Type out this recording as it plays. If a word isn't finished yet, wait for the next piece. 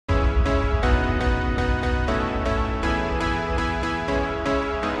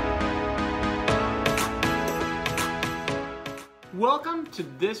Welcome to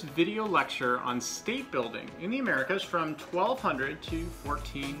this video lecture on state building in the Americas from 1200 to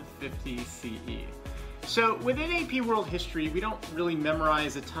 1450 CE. So within AP World History, we don't really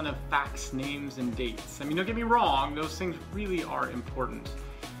memorize a ton of facts, names, and dates. I mean, don't get me wrong, those things really are important.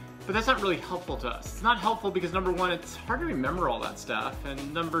 But that's not really helpful to us. It's not helpful because number one, it's hard to remember all that stuff,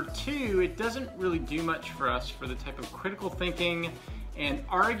 and number two, it doesn't really do much for us for the type of critical thinking and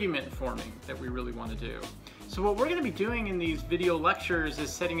argument forming that we really want to do. So what we're going to be doing in these video lectures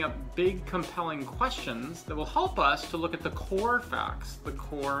is setting up big, compelling questions that will help us to look at the core facts, the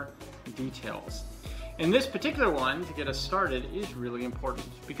core details. And this particular one, to get us started, is really important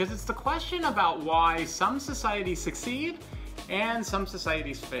because it's the question about why some societies succeed and some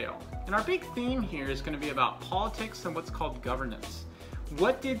societies fail. And our big theme here is going to be about politics and what's called governance.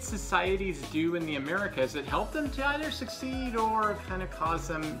 What did societies do in the Americas that helped them to either succeed or kind of cause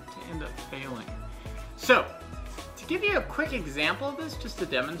them to end up failing? So, to give you a quick example of this, just to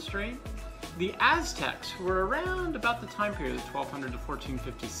demonstrate, the Aztecs were around about the time period of 1200 to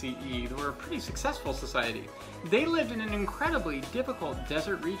 1450 CE. They were a pretty successful society. They lived in an incredibly difficult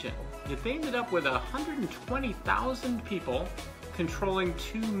desert region, yet they ended up with 120,000 people controlling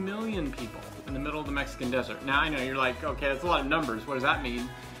 2 million people in the middle of the Mexican desert. Now I know you're like, okay, that's a lot of numbers. What does that mean?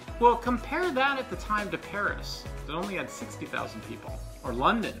 Well, compare that at the time to Paris, that only had 60,000 people, or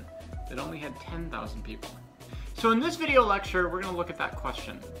London, that only had 10,000 people. So in this video lecture, we're going to look at that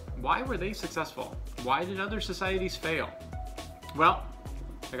question. Why were they successful? Why did other societies fail? Well,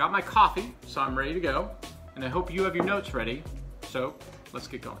 I got my coffee, so I'm ready to go, and I hope you have your notes ready. So let's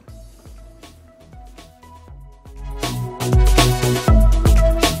get going.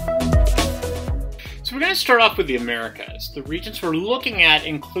 So we're going to start off with the Americas. The regions we're looking at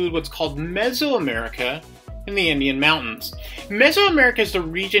include what's called Mesoamerica and the Andean Mountains. Mesoamerica is the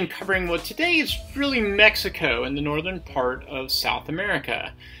region covering what today is really Mexico and the northern part of South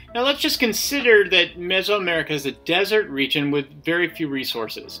America. Now let's just consider that Mesoamerica is a desert region with very few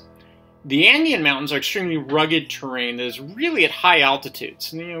resources. The Andean Mountains are extremely rugged terrain that is really at high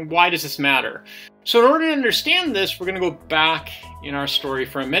altitudes. And, why does this matter? So in order to understand this, we're going to go back in our story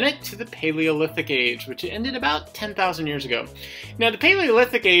for a minute to the Paleolithic Age, which ended about 10,000 years ago. Now the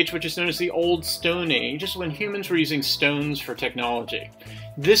Paleolithic Age, which is known as the Old Stone Age, is when humans were using stones for technology.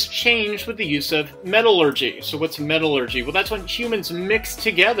 This changed with the use of metallurgy. So what's metallurgy? Well, that's when humans mix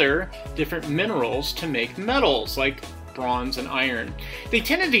together different minerals to make metals, like bronze and iron. They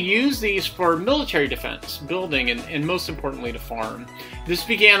tended to use these for military defense, building, and most importantly to farm. This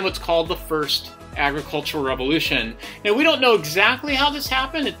began what's called the First Agricultural Revolution. Now we don't know exactly how this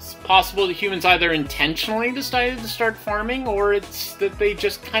happened. It's possible that humans either intentionally decided to start farming, or it's that they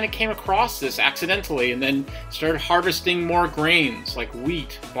just kind of came across this accidentally and then started harvesting more grains like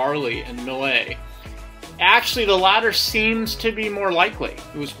wheat, barley, and millet. Actually, the latter seems to be more likely.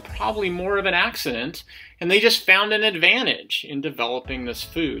 It was probably more of an accident, and they just found an advantage in developing this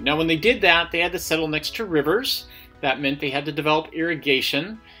food. Now, when they did that, they had to settle next to rivers. That meant they had to develop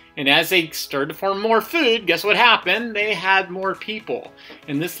irrigation. And as they started to form more food, guess what happened? They had more people.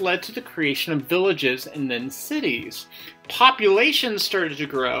 And this led to the creation of villages and then cities. Populations started to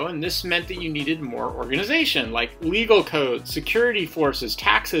grow, and this meant that you needed more organization, like legal codes, security forces,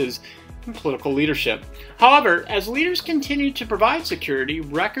 taxes, and political leadership. However, as leaders continued to provide security,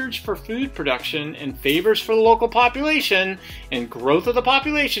 records for food production, and favors for the local population, and growth of the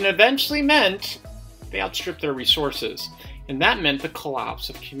population eventually meant they outstripped their resources. And that meant the collapse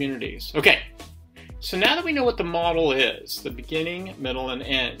of communities. Okay, so now that we know what the model is, the beginning, middle, and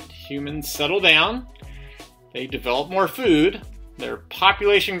end, humans settle down, they develop more food, their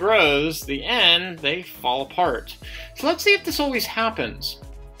population grows, the end, they fall apart. So let's see if this always happens.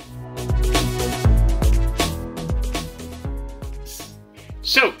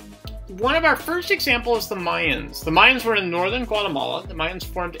 So, one of our first examples is the Mayans. The Mayans were in northern Guatemala. The Mayans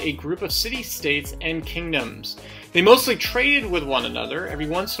formed a group of city-states and kingdoms. They mostly traded with one another. Every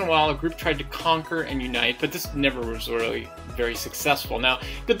once in a while, a group tried to conquer and unite, but this never was really very successful. Now,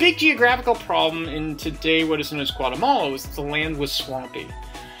 the big geographical problem in today what is known as Guatemala was that the land was swampy.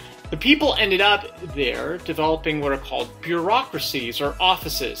 The people ended up there developing what are called bureaucracies or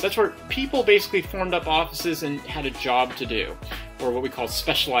offices. That's where people basically formed up offices and had a job to do, or what we call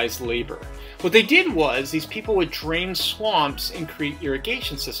specialized labor. What they did was these people would drain swamps and create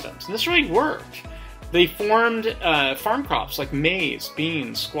irrigation systems, and this really worked. They formed farm crops like maize,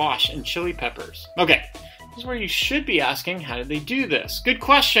 beans, squash, and chili peppers. Okay, this is where you should be asking, how did they do this? Good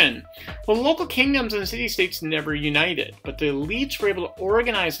question. Well, local kingdoms and city-states never united, but the elites were able to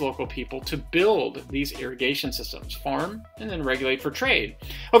organize local people to build these irrigation systems, farm, and then regulate for trade.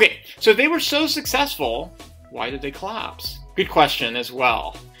 Okay, so if they were so successful, why did they collapse? Good question as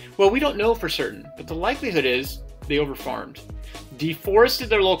well. Well, we don't know for certain, but the likelihood is they overfarmed, deforested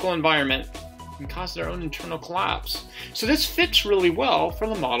their local environment, and caused their own internal collapse. So this fits really well for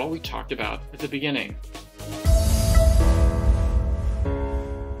the model we talked about at the beginning.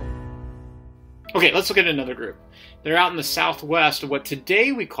 Okay, let's look at another group. They're out in the southwest of what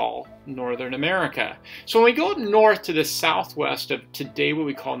today we call Northern America. So when we go up north to the southwest of today what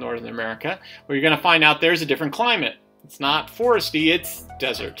we call Northern America, well, you're going to find out there's a different climate. It's not foresty, it's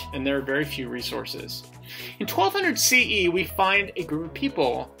desert, and there are very few resources. In 1200 CE, we find a group of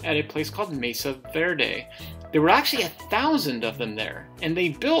people at a place called Mesa Verde. There were actually 1,000 of them there, and they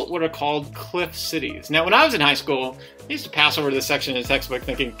built what are called cliff cities. Now, when I was in high school, I used to pass over this section in the textbook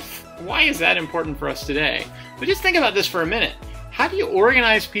thinking, why is that important for us today? But just think about this for a minute. How do you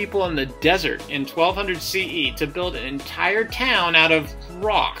organize people in the desert in 1200 CE to build an entire town out of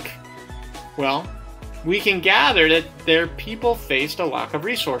rock? Well, we can gather that their people faced a lack of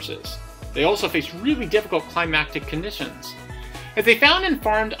resources. They also faced really difficult climatic conditions. If they found and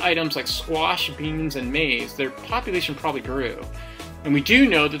farmed items like squash, beans, and maize, their population probably grew. And we do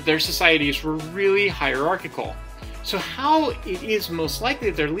know that their societies were really hierarchical. So how it is most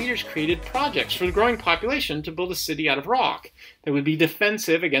likely that their leaders created projects for the growing population to build a city out of rock that would be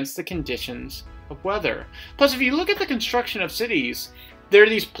defensive against the conditions of weather. Plus, if you look at the construction of cities, there are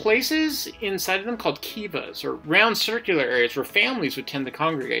these places inside of them called kivas, or round circular areas where families would tend to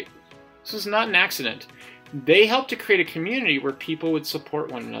congregate. This is not an accident. They helped to create a community where people would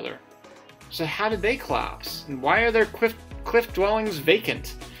support one another. So how did they collapse? And why are their cliff dwellings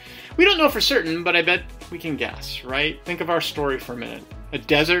vacant? We don't know for certain, but I bet we can guess, right? Think of our story for a minute. A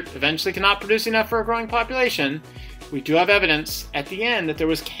desert eventually cannot produce enough for a growing population. We do have evidence at the end that there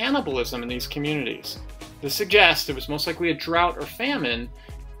was cannibalism in these communities. This suggests there was most likely a drought or famine,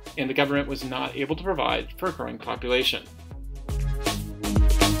 and the government was not able to provide for a growing population.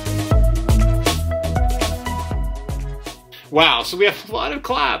 Wow, so we have a lot of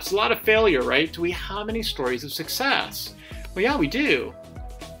collapse, a lot of failure, right? Do we have any stories of success? Well, yeah, we do.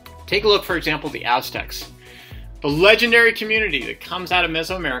 Take a look, for example, at the Aztecs. The legendary community that comes out of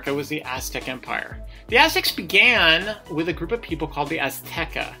Mesoamerica was the Aztec Empire. The Aztecs began with a group of people called the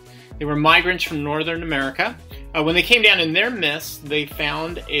Azteca. They were migrants from Northern America. When they came down in their myths, they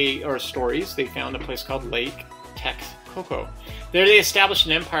found they found a place called Lake Texcoco. There they established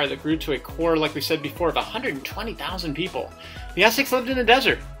an empire that grew to a core, like we said before, of 120,000 people. The Aztecs lived in the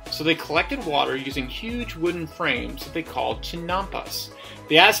desert, so they collected water using huge wooden frames that they called chinampas.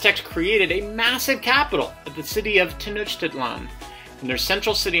 The Aztecs created a massive capital at the city of Tenochtitlan, and their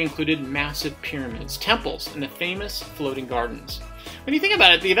central city included massive pyramids, temples, and the famous floating gardens. When you think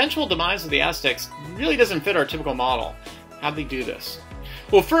about it, the eventual demise of the Aztecs really doesn't fit our typical model. How'd they do this?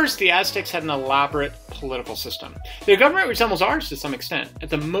 Well, first, the Aztecs had an elaborate political system. Their government resembles ours to some extent. At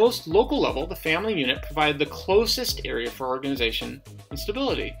the most local level, the family unit provided the closest area for organization and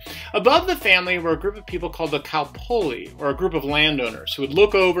stability. Above the family were a group of people called the Calpoli, or a group of landowners, who would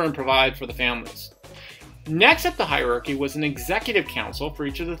look over and provide for the families. Next up the hierarchy was an executive council for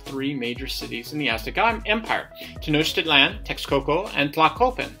each of the three major cities in the Aztec Empire, Tenochtitlan, Texcoco, and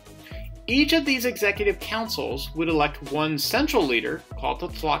Tlacopan. Each of these executive councils would elect one central leader called the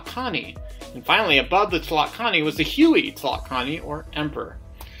Tlacani. And finally, above the Tlacani was the Huey Tlacani, or emperor.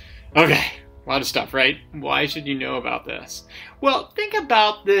 Okay, a lot of stuff, right? Why should you know about this? Well, think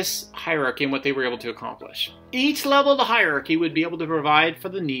about this hierarchy and what they were able to accomplish. Each level of the hierarchy would be able to provide for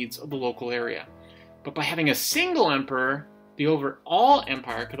the needs of the local area. But by having a single emperor, the overall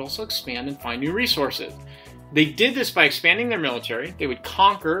empire could also expand and find new resources. They did this by expanding their military. They would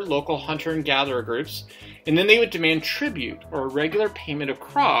conquer local hunter and gatherer groups, and then they would demand tribute, or a regular payment of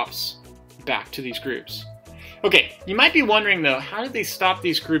crops, back to these groups. Okay, you might be wondering though, how did they stop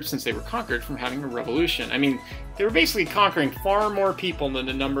these groups since they were conquered from having a revolution? I mean, they were basically conquering far more people than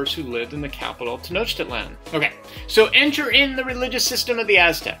the numbers who lived in the capital, Tenochtitlan. Okay, so enter in the religious system of the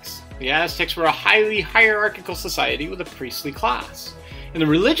Aztecs. The Aztecs were a highly hierarchical society with a priestly class. And the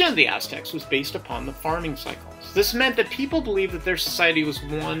religion of the Aztecs was based upon the farming cycles. This meant that people believed that their society was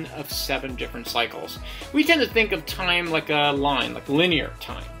one of 7 different cycles. We tend to think of time like a line, like linear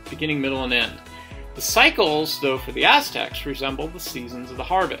time, beginning, middle, and end. The cycles, though, for the Aztecs resembled the seasons of the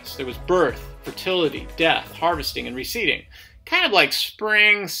harvest. There was birth, fertility, death, harvesting, and reseeding. Kind of like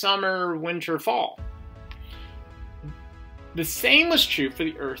spring, summer, winter, fall. The same was true for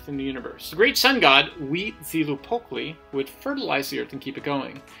the earth and the universe. The great sun god, Huitzilopochtli, would fertilize the earth and keep it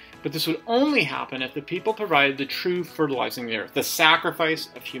going. But this would only happen if the people provided the true fertilizing the earth, the sacrifice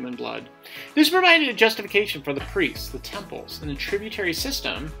of human blood. This provided a justification for the priests, the temples, and the tributary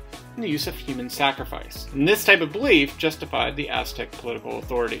system and the use of human sacrifice. And this type of belief justified the Aztec political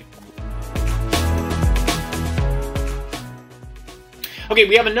authority. Okay,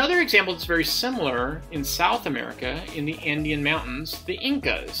 we have another example that's very similar in South America, in the Andean Mountains, the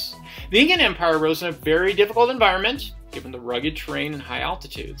Incas. The Incan Empire rose in a very difficult environment, given the rugged terrain and high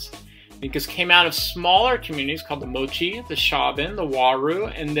altitudes. The Incas came out of smaller communities called the Mochi, the Shaban, the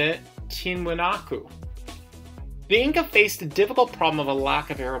Waru, and the Tiwanaku. The Inca faced the difficult problem of a lack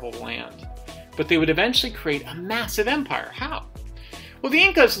of arable land, but they would eventually create a massive empire. How? Well, the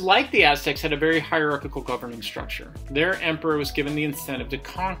Incas, like the Aztecs, had a very hierarchical governing structure. Their emperor was given the incentive to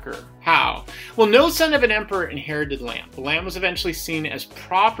conquer. How? Well, no son of an emperor inherited land. The land was eventually seen as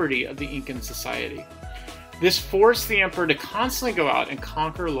property of the Incan society. This forced the emperor to constantly go out and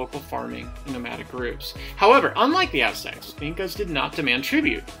conquer local farming and nomadic groups. However, unlike the Aztecs, the Incas did not demand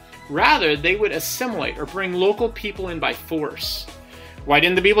tribute. Rather, they would assimilate or bring local people in by force. Why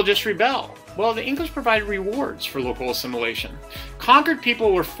didn't the people just rebel? Well, the Incas provided rewards for local assimilation. Conquered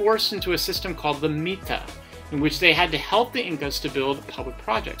people were forced into a system called the Mita, in which they had to help the Incas to build public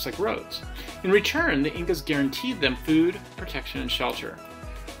projects like roads. In return, the Incas guaranteed them food, protection, and shelter.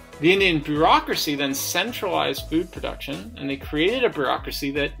 The Indian bureaucracy then centralized food production, and they created a bureaucracy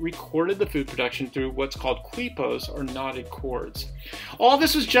that recorded the food production through what's called quipos, or knotted cords. All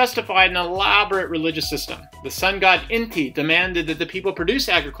this was justified in an elaborate religious system. The sun god Inti demanded that the people produce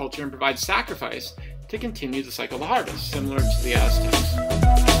agriculture and provide sacrifice to continue the cycle of the harvest, similar to the Aztecs.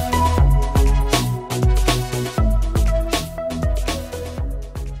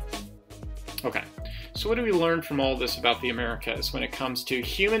 Okay. So what do we learn from all this about the Americas when it comes to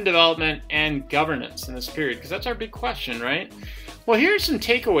human development and governance in this period? Because that's our big question, right? Well, here are some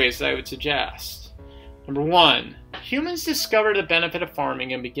takeaways that I would suggest. Number one, humans discover the benefit of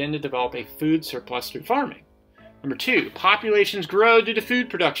farming and begin to develop a food surplus through farming. Number two, populations grow due to food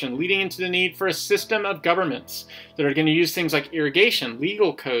production, leading into the need for a system of governments that are going to use things like irrigation,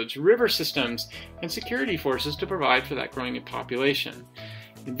 legal codes, river systems, and security forces to provide for that growing population.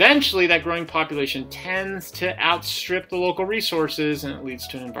 Eventually, that growing population tends to outstrip the local resources, and it leads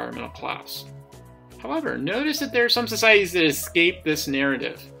to an environmental collapse. However, notice that there are some societies that escape this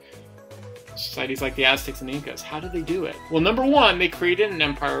narrative. Societies like the Aztecs and the Incas. How did they do it? Well, number one, they created an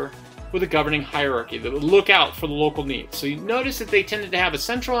empire with a governing hierarchy that would look out for the local needs. So you notice that they tended to have a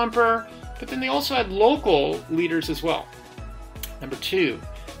central emperor, but then they also had local leaders as well. Number two,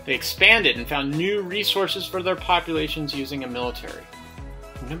 they expanded and found new resources for their populations using a military.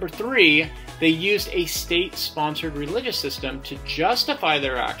 Number three, they used a state-sponsored religious system to justify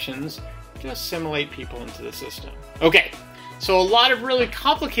their actions to assimilate people into the system. Okay, so a lot of really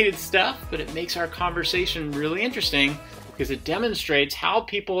complicated stuff, but it makes our conversation really interesting because it demonstrates how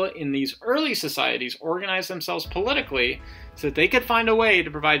people in these early societies organized themselves politically so that they could find a way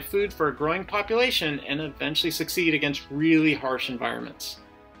to provide food for a growing population and eventually succeed against really harsh environments.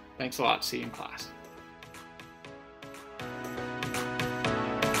 Thanks a lot. See you in class.